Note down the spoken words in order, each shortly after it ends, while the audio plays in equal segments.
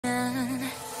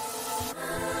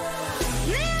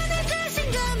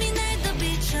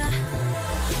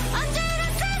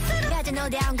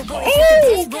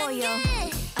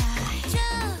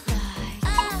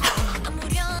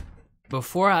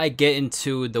Before I get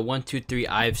into the 123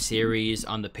 IVE series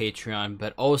on the Patreon,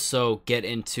 but also get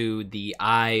into the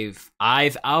IVE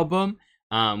album,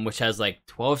 which has like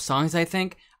 12 songs, I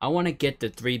think, I want to get the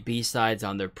 3 B-sides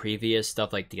on their previous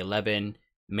stuff, like the 11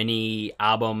 mini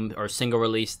album or single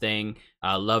release thing,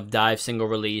 Love Dive single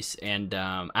release, and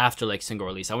Afterlife single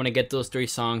release. I want to get those 3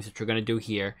 songs, which we're going to do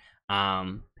here.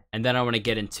 And then I want to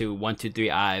get into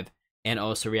 123 IVE and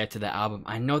also react to the album.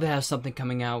 I know they have something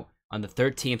coming out on the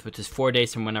 13th, which is 4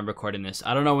 days from when I'm recording this.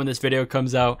 I don't know when this video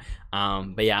comes out,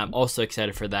 but yeah, I'm also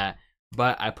excited for that.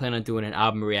 But I plan on doing an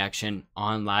album reaction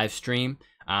on live stream,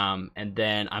 and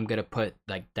then I'm gonna put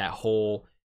like that whole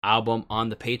album on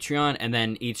the Patreon, and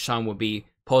then each song will be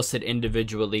posted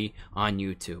individually on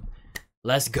YouTube.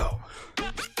 Let's go.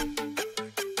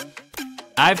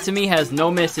 IVE to me has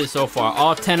no misses so far,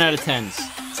 all 10 out of 10s.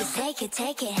 Just take it,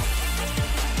 take it.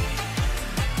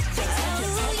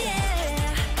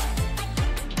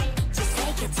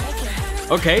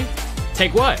 Okay,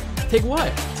 take what? Take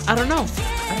what? I don't know.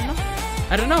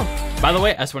 I don't know. By the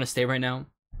way, I just want to say right now,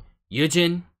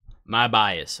 Yujin, my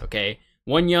bias, okay?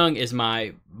 Wonyoung is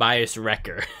my bias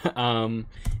wrecker. And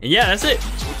yeah, that's it.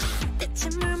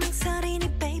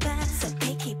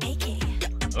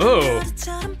 Oh.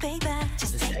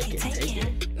 Take it, take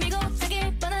it.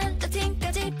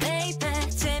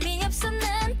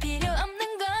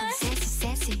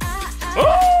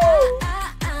 Oh!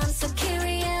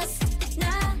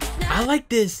 I like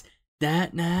this,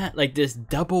 like this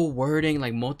double wording,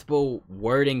 like multiple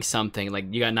wording something.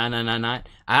 Like you got na,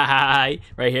 right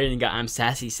here, and you got I'm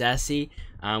sassy, sassy.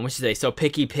 What should they? So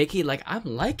picky, like I'm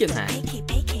liking that.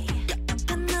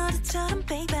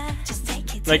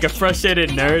 Like a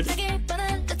frustrated nerd.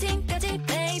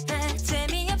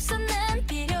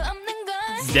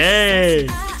 Dang.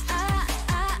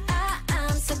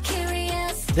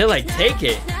 They're like, take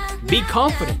it, be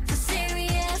confident.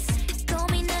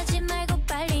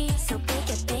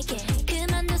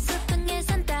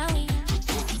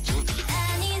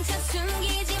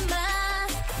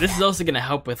 This is also gonna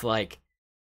help with like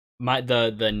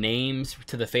the names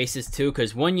to the faces too,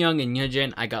 because Wonyoung and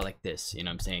Yujin, I got like this, you know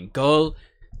what I'm saying? Gul,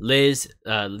 Liz,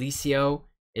 Licio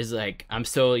is like, I'm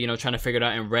still, you know, trying to figure it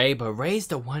out, and Ray, but Ray's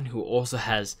the one who also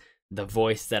has the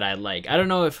voice that I like. I don't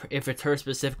know if it's her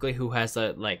specifically who has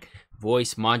a like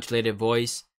voice, modulated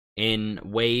voice in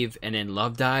Wave and in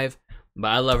Love Dive, but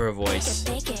I love her voice.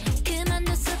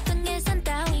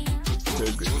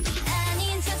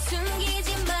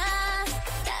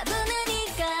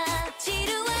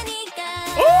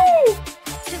 Oh!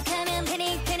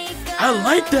 I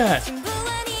like that.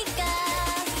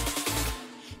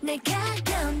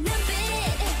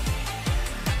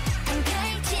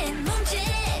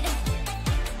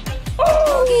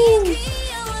 Oh!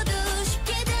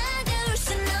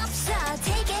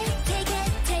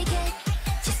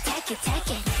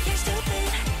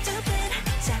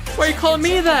 Why are you calling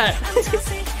me that?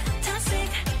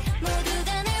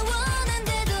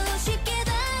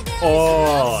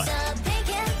 Oh.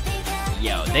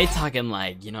 Yo, they talking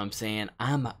like, you know what I'm saying?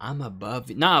 I'm above,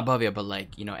 not above you, but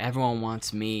like, you know, everyone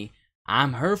wants me.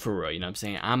 I'm her for real, you know what I'm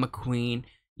saying? I'm a queen.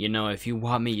 You know, if you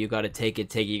want me, you gotta take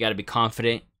it. You gotta be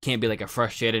confident. Can't be like a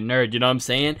frustrated nerd, you know what I'm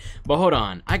saying? But hold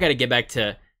on, I gotta get back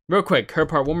to, real quick, her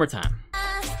part one more time.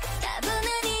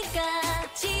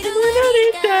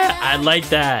 I like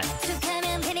that.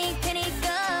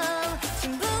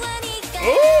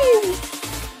 Ooh.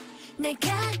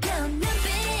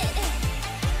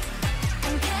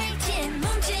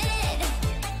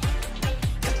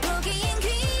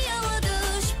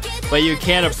 But you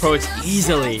can't approach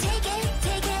easily.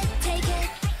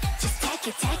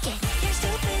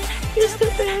 You're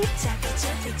stupid.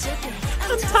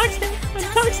 I'm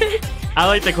toxic. I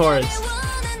like the chorus.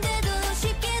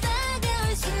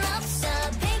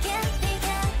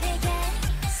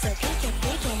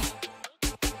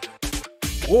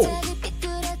 Oh,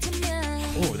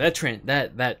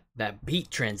 that beat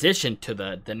transition to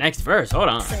the next verse. Hold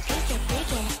on.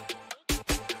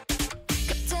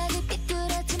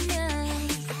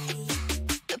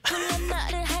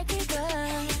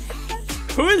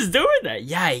 Who is doing that?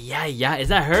 Yeah. Is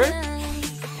that her?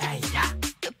 Yeah.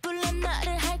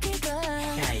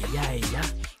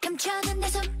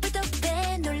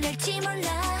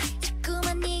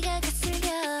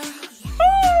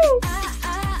 Woo!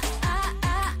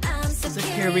 So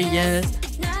curious.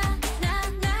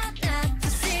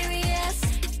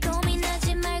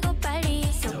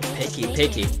 So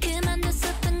picky.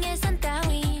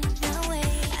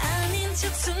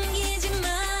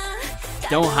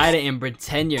 Don't hide it and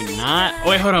pretend you're not. Oh,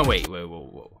 wait, hold on, wait.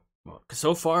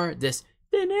 So far, this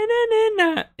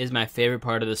is my favorite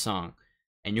part of the song,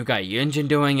 and you got Yunjin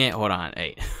doing it. Hold on,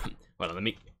 hey, hold on, let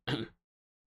me.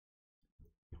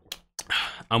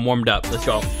 I'm warmed up. Let's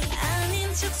go.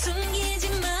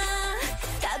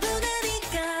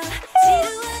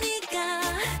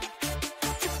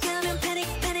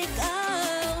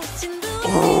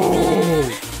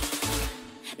 Oh.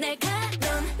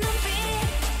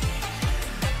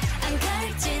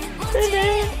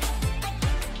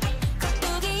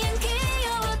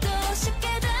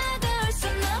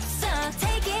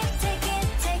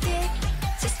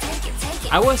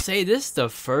 I will say this is the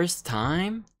first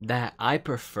time that I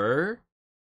prefer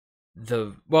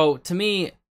the, well, to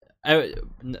me,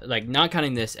 like, not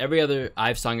counting this, every other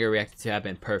IVE song I reacted to have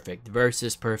been perfect.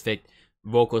 Verses perfect,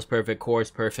 vocals perfect, chorus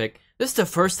perfect. This is the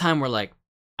first time where, like,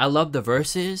 I love the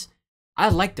verses, I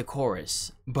like the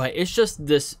chorus, but it's just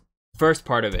this first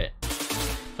part of it.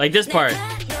 Like this part.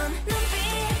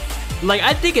 Like,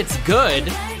 I think it's good,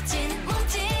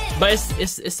 but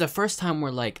it's the first time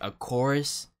where, like, a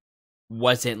chorus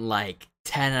wasn't like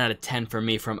 10 out of 10 for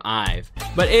me from IVE.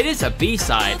 But it is a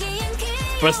B-side.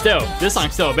 But still, this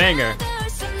song's still a banger.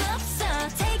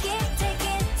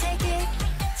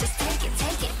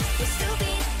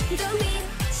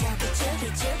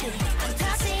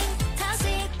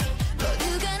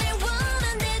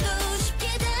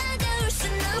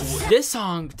 This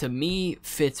song to me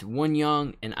fits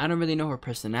Wonyoung, and I don't really know her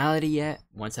personality yet.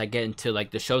 Once I get into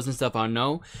like the shows and stuff, I'll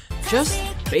know. Just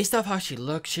based off how she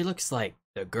looks like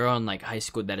the girl in like high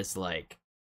school that is like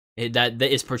that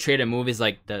is portrayed in movies,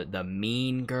 like the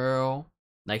mean girl.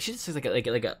 Like she just looks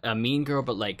like a mean girl,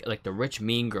 but like the rich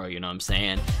mean girl. You know what I'm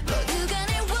saying?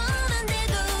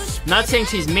 Not saying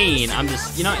she's mean. I'm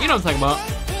just you know what I'm talking about.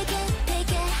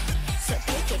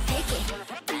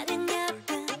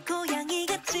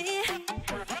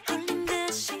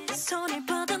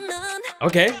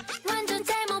 Okay.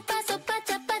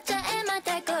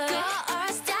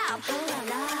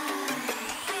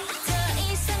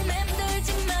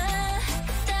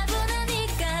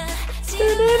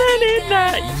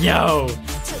 Yo.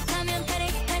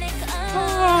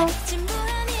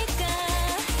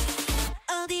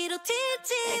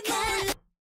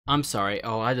 I'm sorry.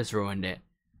 Oh, I just ruined it.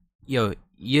 Yo,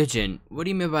 Yujin, what do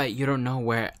you mean by you don't know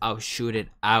where I'll shoot it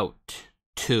out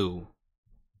to?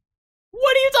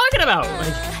 What are you talking about?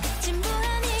 Like,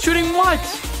 shooting what?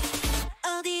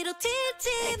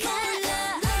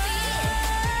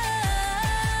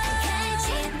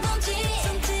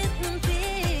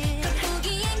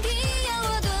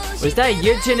 Was that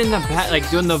Yujin in the back, like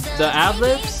doing the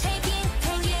ad-libs?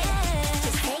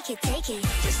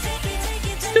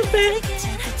 Stupid.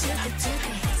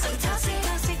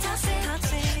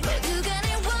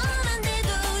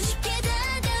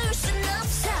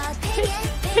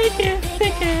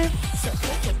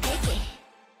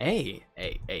 Hey.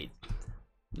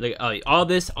 Look, all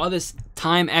this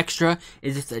time extra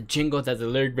is just a jingle that the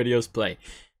lyric videos play.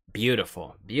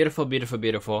 Beautiful.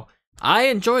 I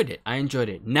enjoyed it.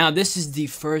 Now, this is the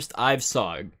first IVE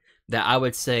song that I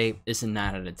would say is a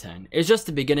 9 out of 10. It's just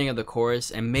the beginning of the chorus,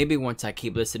 and maybe once I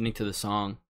keep listening to the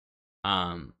song,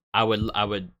 I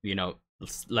would, you know,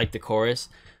 like the chorus.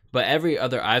 But every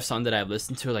other IVE song that I've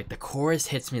listened to, like the chorus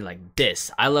hits me like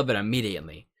this. I love it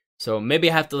immediately. So maybe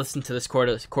I have to listen to this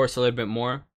chorus a little bit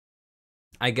more.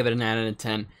 I give it a 9 out of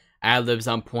 10. Ad-libs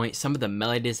on point. Some of the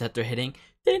melodies that they're hitting.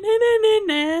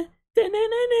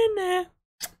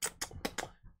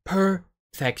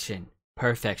 Perfection.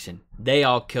 They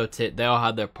all killed it. They all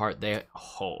had their part.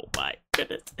 Oh my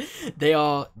goodness. They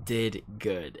all did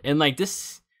good. And like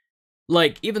this,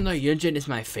 like even though Yunjin is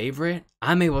my favorite,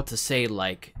 I'm able to say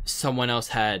like someone else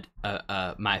had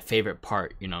my favorite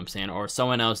part, you know what I'm saying? Or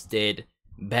someone else did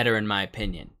better in my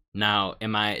opinion. Now,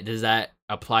 does that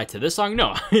apply to this song?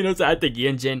 No. You know, so I think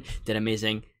Yunjin did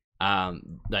amazing.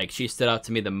 Like she stood out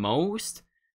to me the most.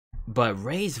 But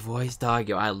Ray's voice, dog,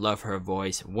 yo, I love her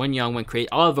voice. Wonyoung went crazy.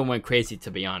 All of them went crazy, to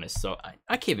be honest. So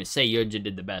I can't even say Yunjin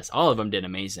did the best. All of them did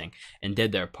amazing and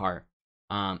did their part.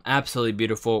 Absolutely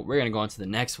beautiful. We're gonna go on to the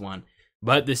next one.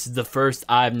 But this is the first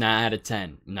IVE 9 out of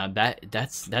 10. Now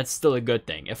that's still a good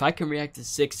thing. If I can react to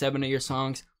 6, 7 of your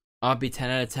songs, I'll be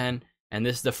 10 out of 10. And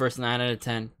this is the first 9 out of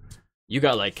 10. You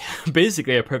got like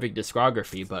basically a perfect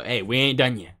discography. But hey, we ain't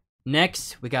done yet.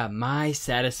 Next, we got My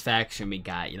Satisfaction. You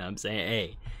know what I'm saying?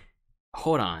 Hey.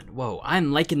 Hold on. Whoa,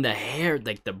 I'm liking the hair,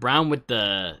 like the brown with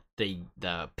the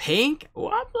pink. Oh,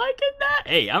 I'm liking that.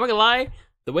 Hey, I'm not gonna lie.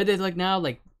 The way they look now,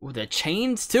 like with the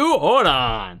chains too. Hold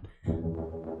on.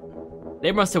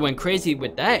 They must have went crazy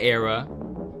with that era.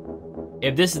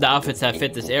 if this is the outfits that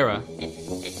fit this era.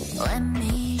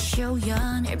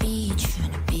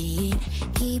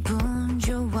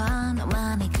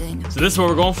 So this is what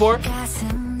we're going for?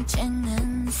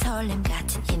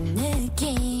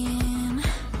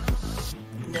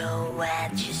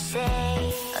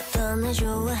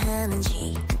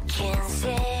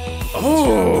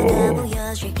 Oh!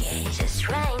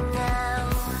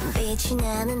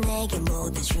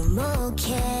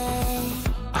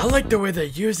 I like the way they're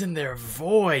using their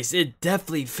voice. It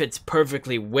definitely fits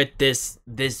perfectly with this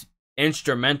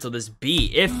instrumental, this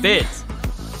beat. It fits.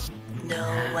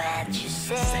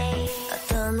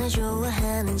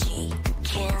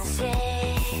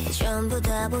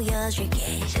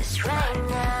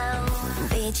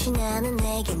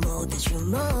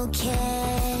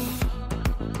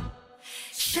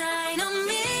 Shine on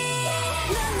me.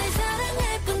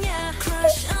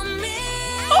 Crush on me.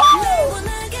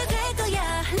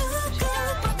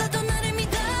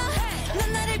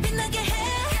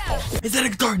 Is that a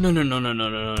guitar? No.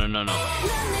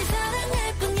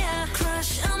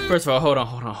 First of all, hold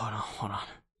on.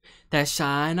 That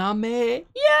shine on me.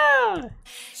 Yeah.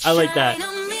 I like that.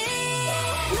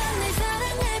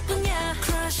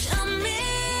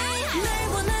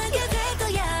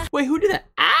 Wait, who did that?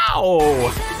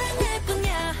 Ow!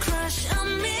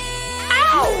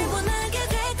 Ow!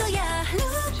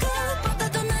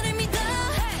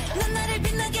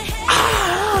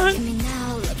 Ah!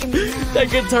 That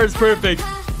guitar's perfect.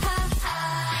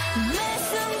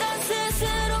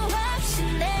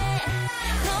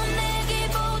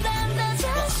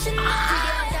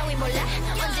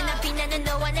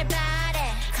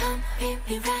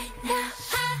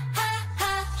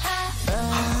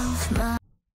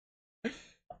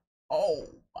 Oh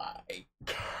my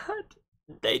god.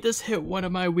 They just hit one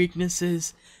of my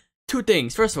weaknesses. Two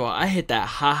things. First of all, I hit that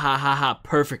ha ha ha ha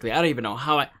perfectly. I don't even know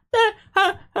how I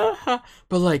ha ha ha.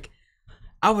 But like,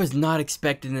 I was not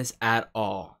expecting this at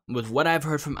all. With what I've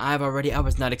heard from IVE already, I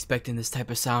was not expecting this type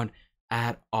of sound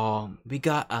at all. We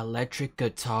got electric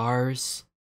guitars.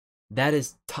 That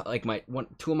is like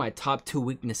two of my top two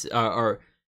weaknesses, up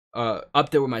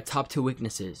there with my top two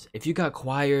weaknesses. If you got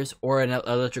choirs or an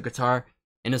electric guitar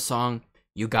in a song,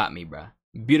 you got me, bruh.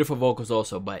 Beautiful vocals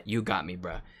also, but you got me,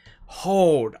 bruh.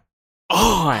 Hold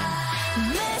on.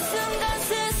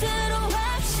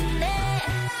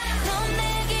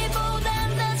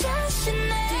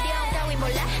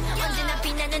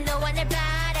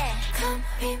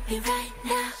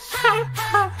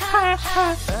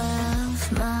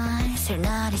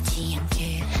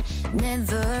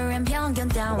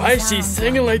 Why is she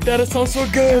singing like that? It sounds so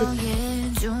good.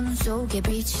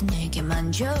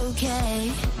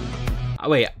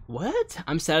 Wait, what?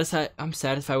 I'm satisfied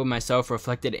with myself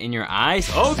reflected in your eyes.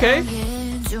 Okay.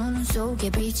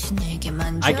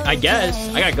 I guess.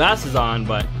 I got glasses on,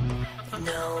 but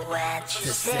to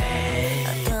say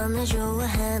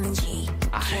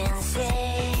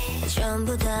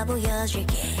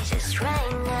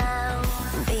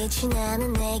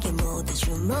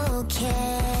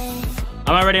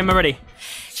I'm ready.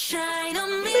 Shine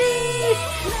on me.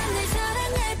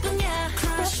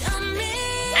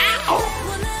 Ow!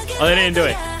 Oh, they didn't do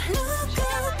it.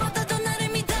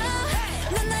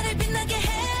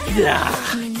 Yeah.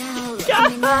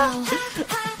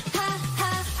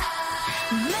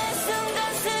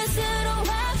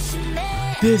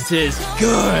 This is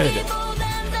good.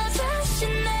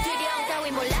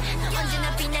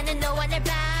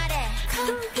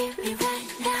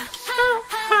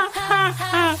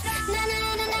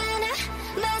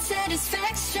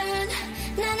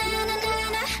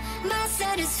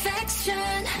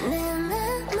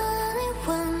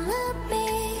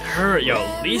 Yo,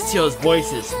 Licio's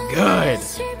voice is good.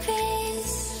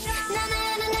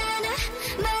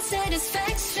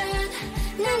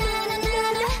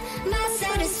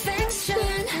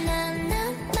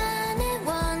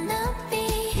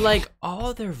 Like,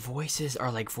 all their voices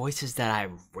are like voices that I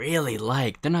really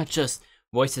like. They're not just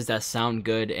voices that sound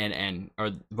good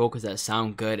or vocals that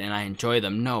sound good and I enjoy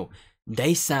them. No,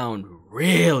 they sound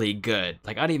really good.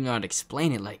 Like, I don't even know how to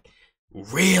explain it. Like,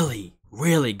 really,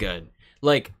 really good.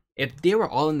 Like, if they were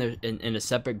all in a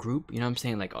separate group, you know what I'm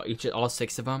saying? Like, all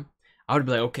six of them, I would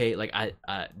be like, okay, like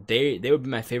they would be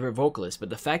my favorite vocalists. But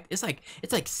the fact it's like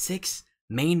six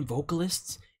main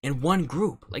vocalists in one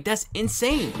group. Like, that's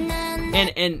insane.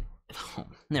 And oh,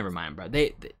 never mind, bro.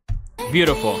 They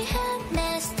beautiful.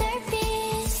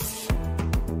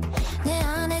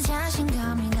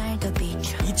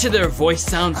 Each of their voice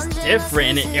sounds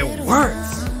different and it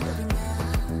works.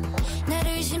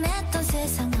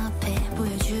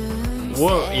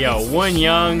 Whoa, yo, One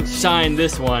Young, shine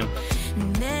this one.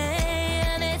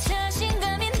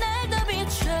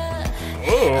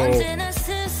 언제나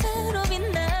스스로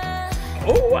빛나.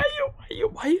 Oh, why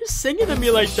you singing to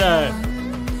me like that?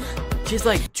 She's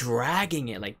like dragging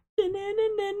it, like.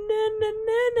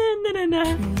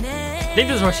 I think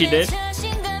this is what she did.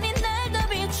 자신감이 날 더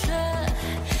비춰.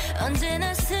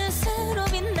 언제나 스스로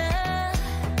빛나.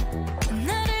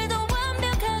 나를 더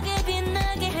완벽하게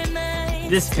빛나게 할 my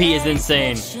This beat is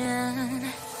insane. 내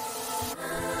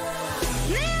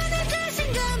안에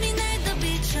자신감이 날 더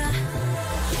비춰.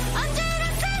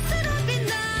 언제나 스스로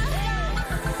빛나.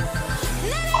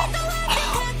 나를 더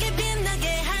완벽하게 빛나게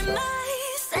할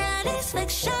my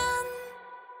satisfaction.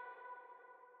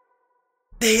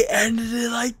 They ended it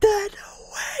like that? No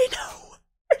way, no way.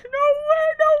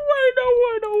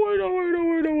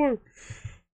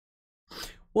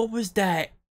 What was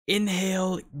that?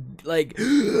 Inhale, like,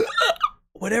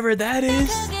 whatever that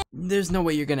is. There's no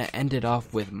way you're gonna end it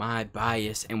off with my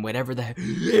bias and whatever that,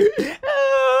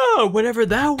 whatever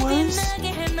that was.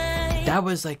 That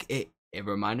was like, it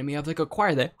reminded me of like a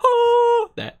choir that,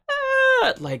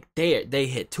 like they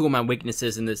hit two of my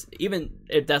weaknesses in this. Even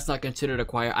if that's not considered a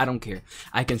choir, I don't care.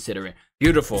 I consider it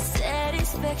beautiful.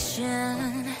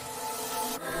 Satisfaction.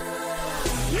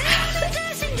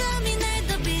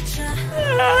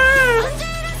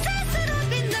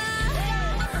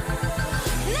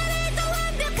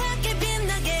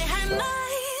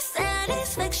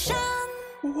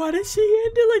 Why did she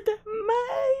end it like that?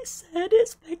 My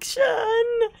satisfaction.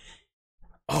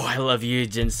 Oh, I love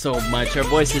Yujin so much. Her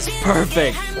voice is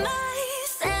perfect.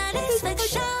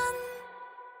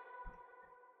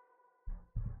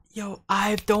 Yo,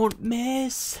 IVE don't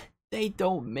miss. They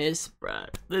don't miss, bruh.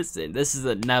 Listen, this is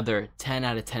another 10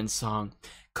 out of 10 song.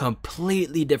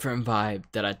 Completely different vibe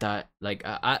that I thought. Like,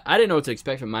 I didn't know what to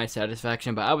expect from My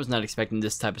Satisfaction, but I was not expecting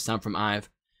this type of sound from IVE.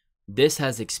 This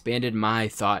has expanded my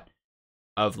thought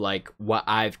of like what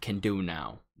IVE can do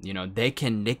now. You know, they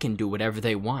can do whatever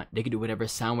they want. They can do whatever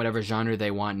sound, whatever genre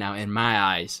they want now. In my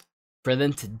eyes, for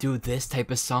them to do this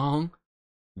type of song,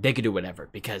 they could do whatever,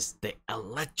 because the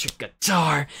electric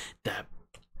guitar,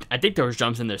 I think there was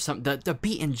drums in there. The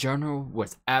beat in general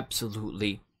was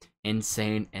absolutely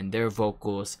insane, and their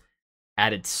vocals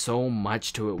added so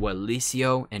much to it. What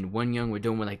Licio and Wonyoung were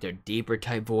doing with like their deeper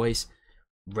type voice,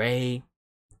 Ray,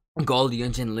 Gold,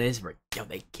 Yunjin, Liz were, yo,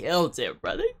 they killed it,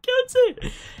 bro. They killed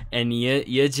it. And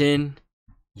Yujin,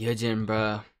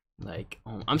 bro. Like,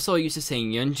 oh, I'm so used to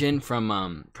saying Yunjin from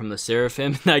the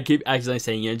Seraphim. I keep accidentally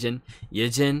saying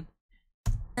Yujin.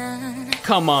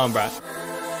 Come on, bro.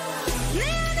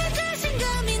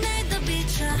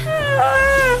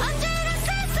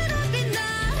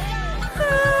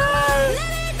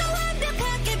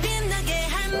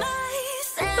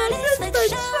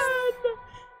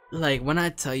 Like, when I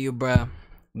tell you, bruh,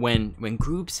 when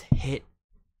groups hit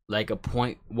like a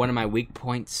point, one of my weak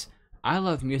points, I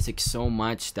love music so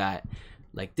much that,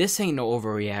 like, this ain't no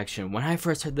overreaction. When I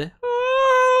first heard the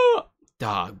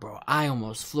dog, bro, I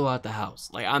almost flew out the house.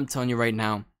 Like, I'm telling you right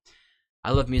now,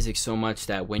 I love music so much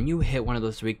that when you hit one of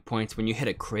those weak points, when you hit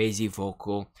a crazy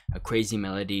vocal, a crazy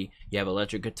melody, you have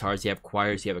electric guitars, you have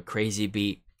choirs, you have a crazy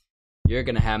beat, you're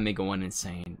gonna have me going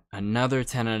insane. Another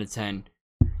 10 out of 10.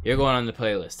 You're going on the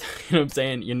playlist. You know what I'm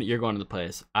saying? You're going on the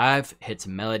playlist. I've hit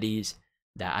some melodies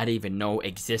that I didn't even know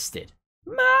existed.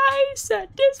 My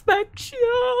Satisfaction.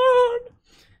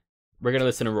 We're gonna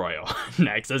listen to Royal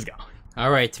next. Let's go.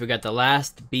 All right, we got the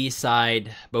last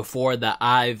B-side before the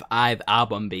IVE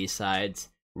album B-sides,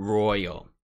 Royal.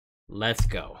 Let's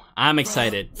go. I'm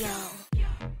excited.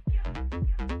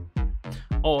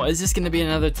 Oh, is this gonna be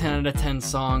another 10 out of 10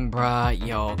 song, bruh?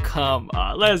 Yo, come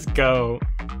on, let's go.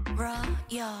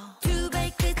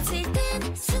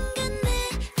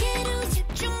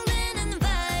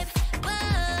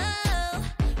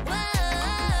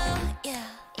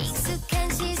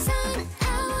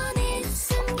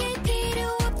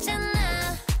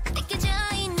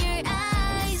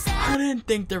 I didn't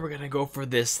think they were gonna go for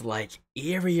this like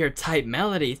eerier type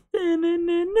melody.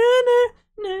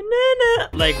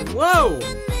 Like, whoa!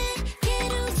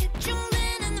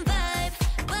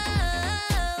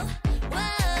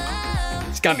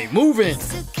 It's got me moving.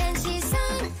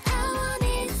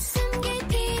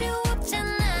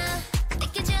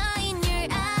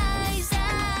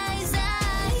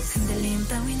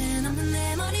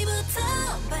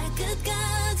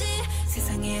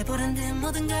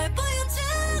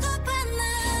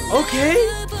 Okay.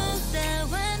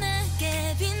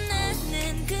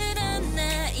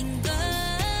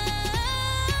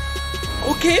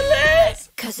 Okay, let's.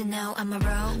 Cause you know I'm a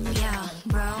royal,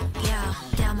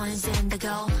 diamonds in the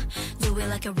gold. Do it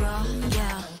like a royal,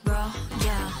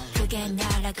 그게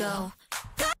나라고.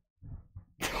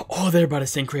 Oh, they're about to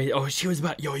sing crazy. Oh, she was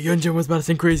about. Yo, Yeonjun was about to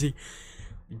sing crazy.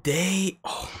 They.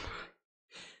 Oh,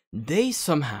 they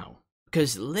somehow.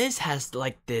 Because Liz has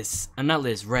like this. Not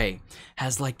Liz. Ray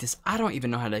has like this. I don't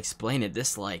even know how to explain it.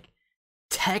 This like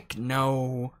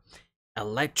techno,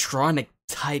 electronic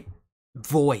type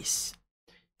voice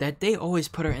that they always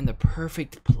put her in the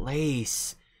perfect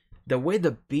place. The way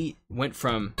the beat went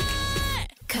from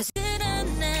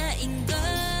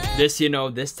this, you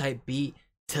know, this type beat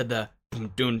to the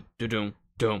boom, doom, doom,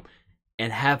 doom,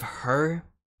 and have her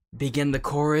begin the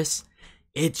chorus,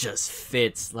 it just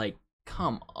fits. Like,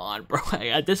 come on, bro.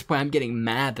 At this point, I'm getting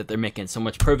mad that they're making so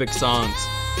much perfect songs.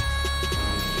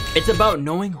 It's about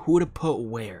knowing who to put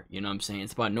where, you know what I'm saying?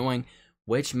 It's about knowing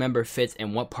which member fits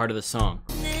in what part of the song.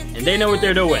 And they know what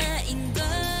they're doing.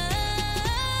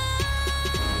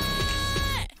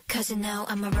 Cause you know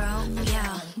I'm a roll,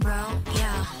 yeah, bro,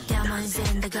 yeah. Diamonds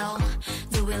in the go.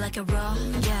 Do it like a roll,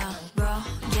 yeah, bro,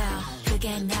 yeah.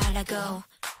 그게 나라고.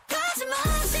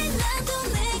 거짓말없이 나도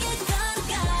내게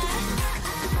걸어가.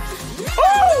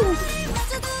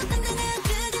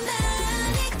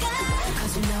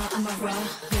 Cause you know I'm a roll,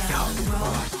 yeah,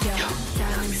 roll, yeah.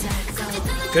 Diamonds in the go.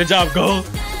 Good job, Gold.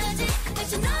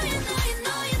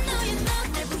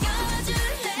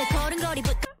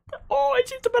 Oh, I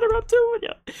choose the better rap too.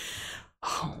 Yeah.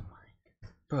 Oh my,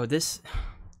 bro, this.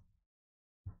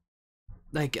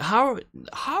 Like, how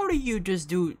do you just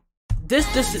do this?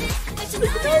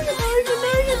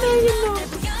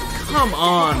 Come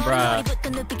on, bruh.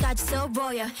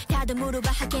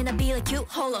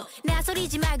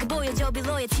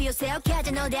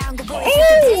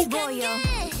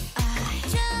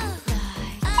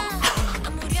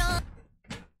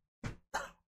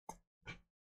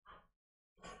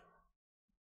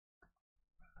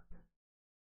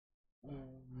 Oh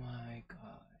my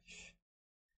gosh.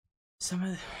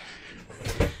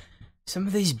 Some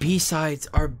of these B-sides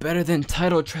are better than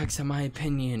title tracks in my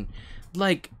opinion.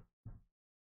 Like,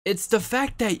 it's the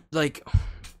fact that, like,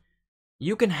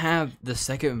 you can have the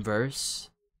second verse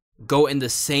go the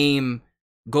same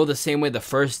way the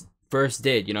first verse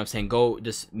did, you know what I'm saying? Go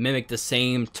just mimic the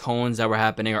same tones that were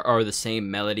happening, or the same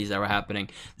melodies that were happening,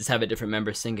 just have a different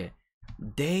member sing it.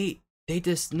 They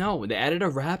just, no, they added a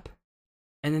rap,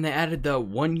 and then they added the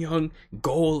one young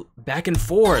goal back and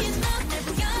forth.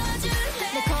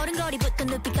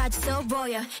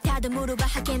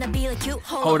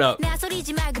 Hold up.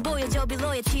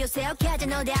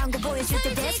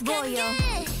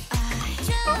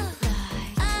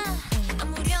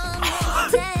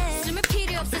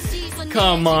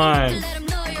 Come on.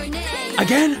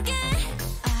 Again?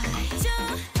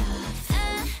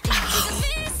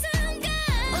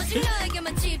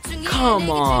 Come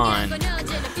on.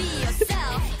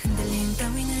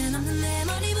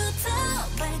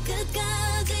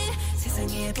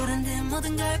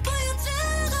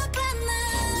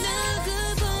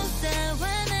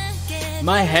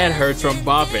 My head hurts from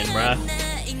bopping, bruh.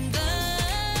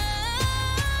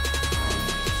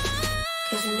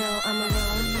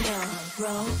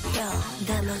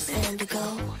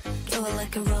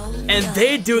 And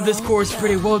they do this chorus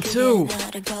pretty well too.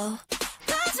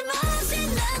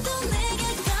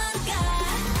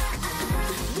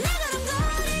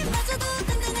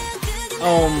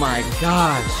 Oh my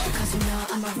gosh.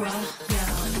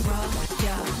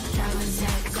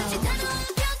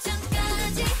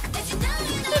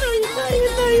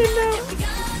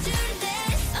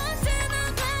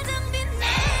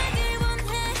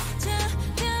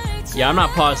 Yeah, I'm not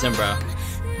pausing, bro.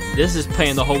 This is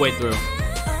playing the whole way through.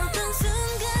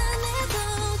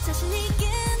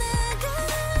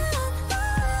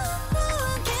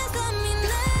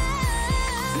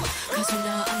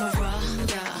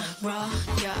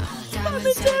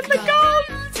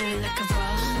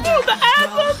 Oh, the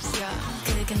albums!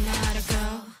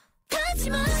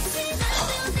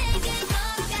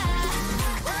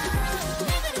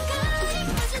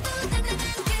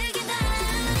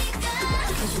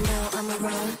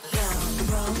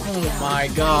 Oh my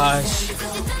gosh.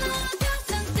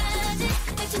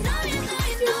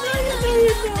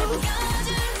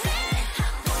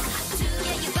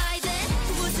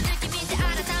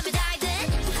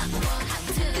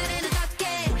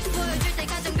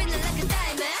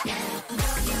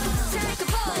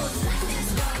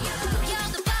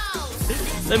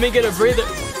 Let me get a breather.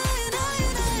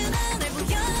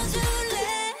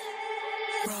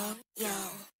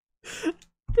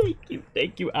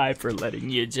 Thank you, IVE, for letting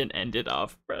Yejin end it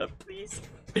off, bro. Please.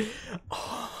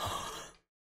 Oh.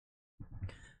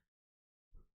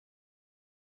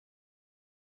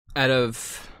 Out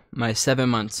of my 7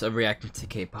 months of reacting to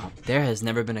K-pop, there has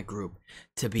never been a group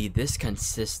to be this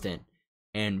consistent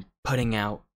and putting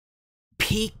out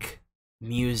peak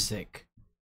music.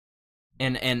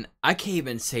 And I can't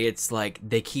even say it's like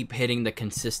they keep hitting the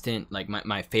consistent, like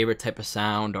my favorite type of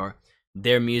sound, or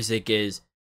their music is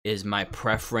my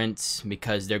preference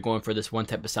because they're going for this one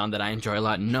type of sound that I enjoy a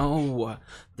lot. No,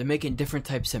 they're making different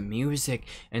types of music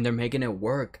and they're making it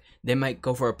work. They might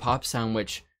go for a pop sound,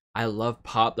 which I love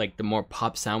pop, like the more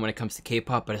pop sound when it comes to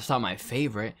K-pop, but it's not my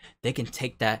favorite. They can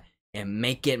take that and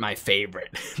make it my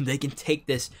favorite. They can take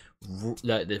this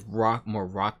rock, more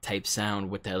rock type sound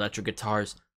with the electric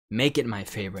guitars, make it my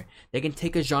favorite. They can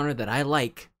take a genre that I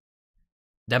like,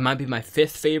 that might be my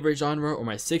 5th favorite genre or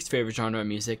my 6th favorite genre of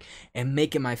music, and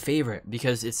make it my favorite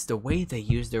because it's the way they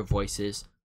use their voices,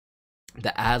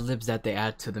 the ad-libs that they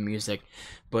add to the music.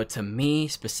 But to me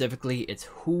specifically, it's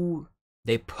who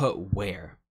they put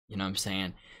where. You know what I'm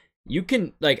saying? You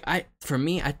can, like, for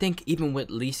me, I think even with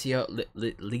Liceo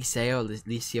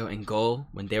and Goal,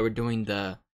 when they were doing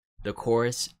the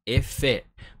chorus, it fit.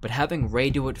 But having Ray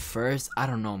do it first, I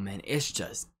don't know, man. It's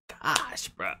just, gosh,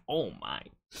 bro. Oh my.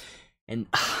 And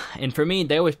for me,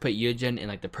 they always put Yujin in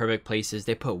like the perfect places.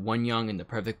 They put Wonyoung in the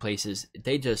perfect places.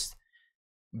 They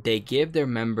give their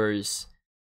members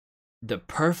the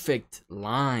perfect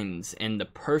lines and the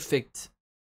perfect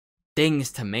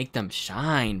things to make them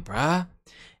shine, bruh.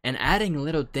 And adding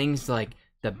little things like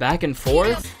the back and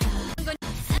forth.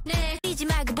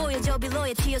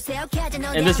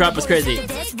 And this rap was crazy.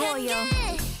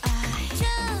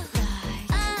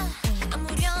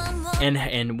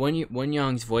 And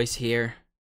Wonyoung's voice here,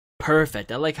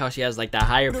 perfect. I like how she has like that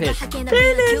higher pitch.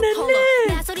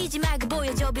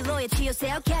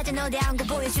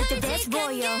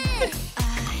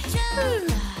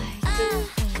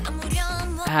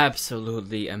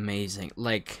 Absolutely amazing.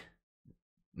 Like,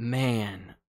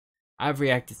 man, I've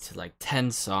reacted to like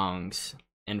 10 songs,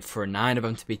 and for 9 of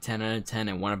them to be 10 out of 10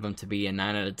 and 1 of them to be a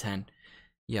 9 out of 10,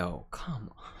 yo,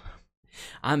 come on.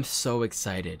 I'm so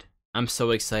excited. I'm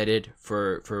so excited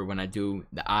for when I do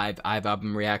the IVE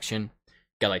album reaction.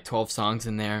 Got like 12 songs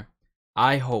in there.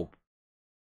 I hope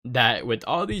that with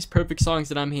all these perfect songs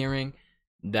that I'm hearing,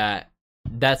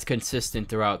 that's consistent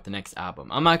throughout the next album.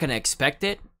 I'm not gonna expect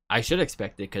it. I should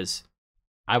expect it because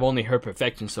I've only heard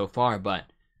perfection so far, but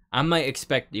I might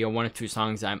expect, you know, 1 or 2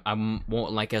 songs I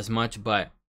won't like as much,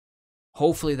 but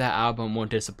hopefully that album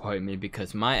won't disappoint me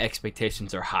because my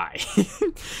expectations are high.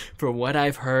 For what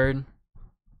I've heard,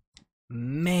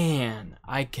 man,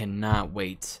 I cannot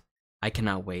wait. I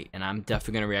cannot wait, and I'm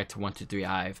definitely gonna react to 123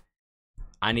 IVE.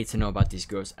 I need to know about these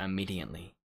girls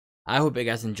immediately. I hope you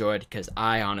guys enjoyed because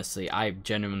I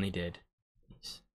genuinely did.